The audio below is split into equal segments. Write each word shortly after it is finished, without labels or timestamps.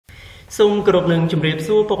សូមគោរពនឹងជម្រាប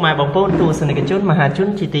សួរពុកម៉ែបងប្អូនទស្សនិកជនមហាជន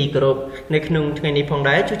ជាទីគោរពនៅក្នុងថ្ងៃនេះផង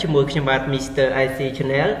ដែរជួបជាមួយខ្ញុំបាទ Mr. IC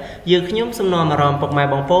Channel យើងខ្ញុំសំណូមអារម្មណ៍ពុកម៉ែ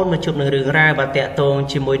បងប្អូនមកជួបនឹងរឿងរ៉ាវបាទតាក់ទង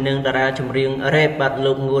ជាមួយនឹងតារាចម្រៀង rap បាទ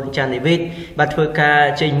លោកងួន G-Devith បាទធ្វើការ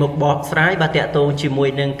ចេញមុខបកស្រាយបាទតាក់ទងជាមួយ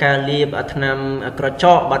នឹងការលាបថ្នាំក្រច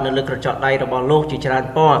កបាទនៅលើក្រចកដៃរបស់លោកជាច្រើន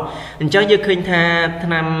ពណ៌អញ្ចឹងយើងឃើញថាថ្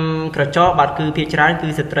នាំក្រចកបាទគឺភាគច្រើនគឺ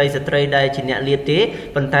ស្ត្រីដែលជាអ្នកលាបទេ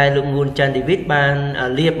ប៉ុន្តែលោកងួន G-Devith បាន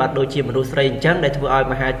លាបបាទដូចជាមនុស្សស្រីអញ្ចឹងដែលធ្វើឲ្យ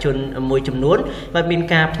មហាជនមួយចំនួនបាទមាន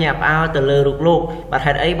ការភ្ញាក់ផ្អើលទៅលើរូបលោកបាទ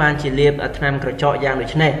ហេតុអីបានជាលាបថ្នាំក្រចកយ៉ាងដូ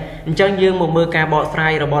ចនេះអញ្ចឹងយើងមកមើលការបកស្រា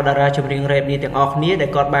យរបស់តារាចម្រៀង rap នេះទាំងអស់គ្នាដែល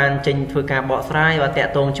គាត់បានចេញធ្វើការបកស្រាយបាទតា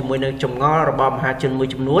ក់ទងជាមួយនឹងចម្ងល់របស់មហាជនមួយ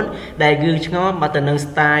ចំនួនដែលយើងឆ្ងល់បាទទៅនឹង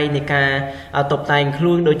style នៃការតុបតែងខ្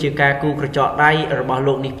លួនដូចជាការគូក្រចកដៃរបស់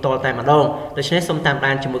លោកនេះផ្ទាល់តែម្ដងដូច្នេះសូមតាម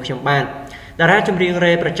ដានជាមួយខ្ញុំបាទតារាចម្រៀង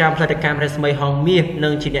រ៉េប្រចាំផលិតកម្មរស្មីហងមាសនិ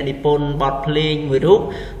ងជាអ្នកនិពន្ធបទភ្លេងមួយរូប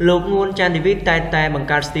លោកងួន G-Devith តែបង្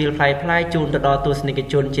កើត style ប្លែកៗជូនទៅដល់ទស្សនិក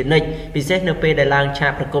ជនជានិច្ចពិសេសនៅពេលដែលឡើងឆា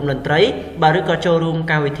កប្រគំតន្ត្រីបាទឬក៏ចូលរួម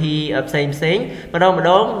កម្មវិធីផ្សេងម្ដ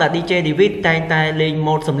ងដែល DJ Devith តែលេង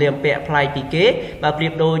ម៉ូដសម្លៀកបំពាក់ប្លែកពីគេបាទប្រៀ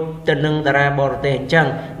បដូចទៅនឹងតារាបរទេសអញ្ចឹង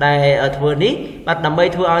ដែលធ្វើនេះបាទដើម្បី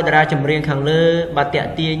ធ្វើឲ្យតារាចម្រៀងខាងលើបាទតាក់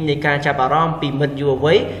ទាញនៃការចាប់អារម្មណ៍ពីមិត្តយុវ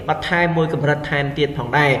វ័យបាទថែមមួយកម្រិតថែមទៀតផង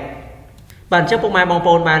ដែរបាទអញ្ចឹងពុកម៉ែបង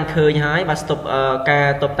ប្អូនបានឃើញហើយបាទស្តុបការ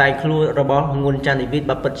តុបតែងខ្លួនរបស់ងួន G-Devith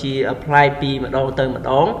បាទពិតជាប្លែកពីម្ដងទៅម្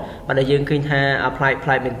ដងបាទដែលយើងឃើញថាប្លែ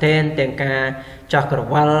កមែនទែនទាំងការចោះក្រ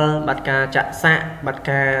វិលបាទការចាក់សាក់បាទ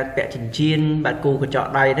ការពាក់ចិញ្ចៀនបាទគូកញ្ចក់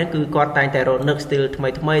ដៃហ្នឹងគឺគាត់តែងតែរត់នឹក style ថ្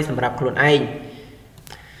មីសម្រាប់ខ្លួនឯង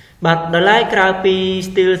បាទដល់ឡែកក្រៅពី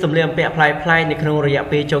style សម្លៀកបំពាក់ប្លែកនៅក្នុងរយៈ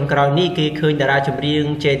ពេលចុងក្រោយនេះគេឃើញតារាចម្រៀង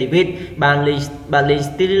G-Devith បានលេង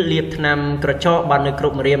style លាបថ្នាំក្រចកបាទនៅគ្រ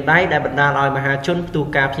ប់ម្រាមដៃដែលបណ្ដាលឲ្យមហាជនផ្ទុះ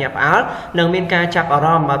ការភ្ញាក់ផ្អើលនិងមានការចាប់អារ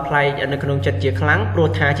ម្មណ៍បាទប្លែកនៅក្នុងចិត្តជាខ្លាំងព្រោះ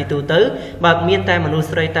ថាជាទូទៅបាទមានតែមនុស្ស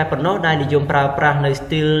ស្រីតែប៉ុណ្ណោះដែលនិយមប្រើប្រាស់នៅ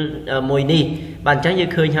style មួយនេះបាទអញ្ចឹងយើ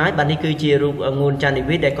ងឃើញហើយបាទនេះគឺជារូបងួន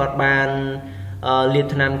G-Devith ដែលគាត់បានលាប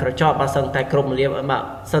ថ្នាំក្រចកបាទសឹងតែគ្រប់ម្រាមបាទ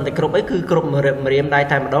សឹងតែគ្រប់អីគឺគ្រប់ម្រាមដៃ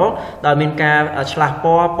តែម្ដងដោយមានការឆ្លាស់ព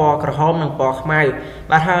ណ៌ក្រហមនិងពណ៌ខ្មៅ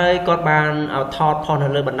បាទហើយគាត់បានថតផុសនៅ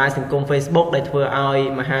លើបណ្ដាញសង្គម Facebook ដែលធ្វើឲ្យ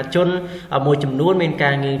មហាជនមួយចំនួនមាន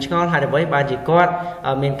ការងឿងឆ្ងល់ហើយអ្វីបានជាគាត់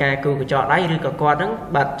មានការគូកញ្ចក់ដៃឬក៏គាត់ហ្នឹង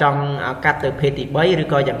បាទចង់កាត់ទៅភេទទី3ឬ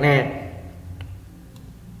ក៏យ៉ាងណា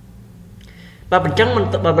បាទអញ្ចឹងប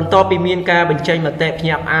ន្ទាប់ពីមានការបញ្ចេញមតិភ្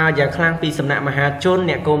ញាក់ផ្អើលយ៉ាងខ្លាំងពីសំណាក់មហាជន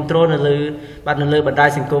អ្នកគាំទ្រនៅលើបណ្ដាញ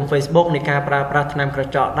សង្គម Facebook នៃការប្រើប្រាស់ថ្នាំក្រ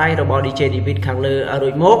ចកដៃរបស់ DJ Devith ខាងលើរួ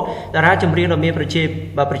ចមកតារាចម្រៀងដ៏មានប្រជា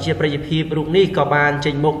ប្រិយភាពរូបនេះក៏បាន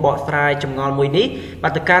ចេញមុខបកស្រាយចម្ងល់មួយនេះបា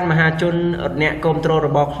ទទៅកាន់មហាជនអ្នកគាំទ្ររ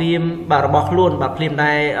បស់ខ្លួនបាទភ្លាម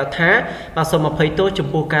ដែរថាបាទសូមអភ័យទោសចំ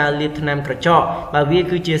ពោះការលាបថ្នាំក្រចកបាទវា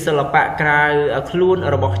គឺជាសិល្បៈក្រៅខ្លួន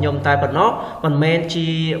របស់ខ្ញុំតែប៉ុណ្ណោះមិនមែនជា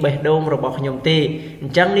បេះដូងរបស់ខ្ញុំទេអ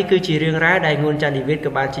ញ្ចឹងនេះគឺជារឿងរ៉ាវដែលងួន G-Devith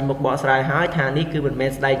ក៏បានចេញមុខបកស្រាយហើយថានេះគឺមិនមែ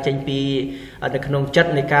នស្ដែងចេញពីនៅក្នុងចិត្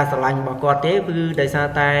តនៃការស្រឡាញ់របស់គាត់ទេគឺដោយសារ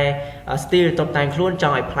តែ style តុបតែងខ្លួនច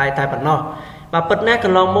ង់ឲ្យប្លែកតែប៉ុណ្ណោះបាទពិតណាស់ក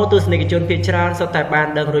ន្លងមកទស្សនិកជនភាគច្រើនសុទ្ធតែបាន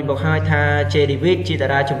ដឹងរួចមកហើយថា G-Devith ជាតា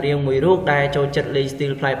រាចម្រៀងមួយរូបដែលចូលចិត្តលេង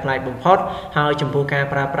style ប្លែកបំផុតហើយចំពោះការ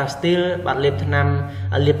ប្រើប្រាស់ style បាទលាបថ្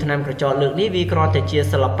នាំក្រចកលើកនេះវាគ្រាន់តែជា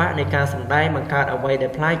សិល្បៈនៃការសម្ដែងបង្កើតអ្វីដែ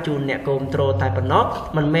លប្លែកជូនអ្នកគាំទ្រតែប៉ុណ្ណោះ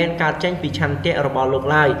មិនមែនកើតចេញពីឆន្ទៈរបស់លោក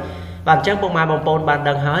ឡើយបាទអញ្ចឹងពុកម៉ែបងប្អូនបាន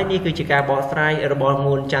ដឹងហើយនេះគឺជាការបកស្រាយរបស់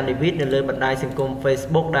ងួន G-Devith នៅលើបណ្ដាញសង្គម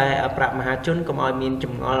Facebook ដែលប្រាប់មហាជនកុំឲ្យមានច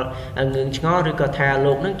ម្ងល់ងឿងឆ្ងល់ឬក៏ថា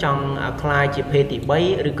លោកនឹងចង់ក្លាយជាភេទទី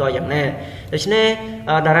3ឬក៏យ៉ាងណាដូច្នេះ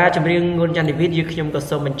តារាចម្រៀងងួន G-Devith យើងខ្ញុំក៏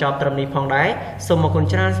សូមបញ្ចប់ត្រឹមនេះផងដែរសូមអរគុណ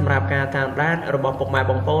ច្រើនសម្រាប់ការតាមដានរបស់ពុកម៉ែ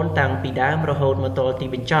បងប្អូនតាំងពីដើមរហូតមកទល់ទី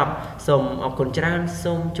បញ្ចប់សូមអរគុណច្រើន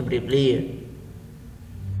សូមជម្រាបលា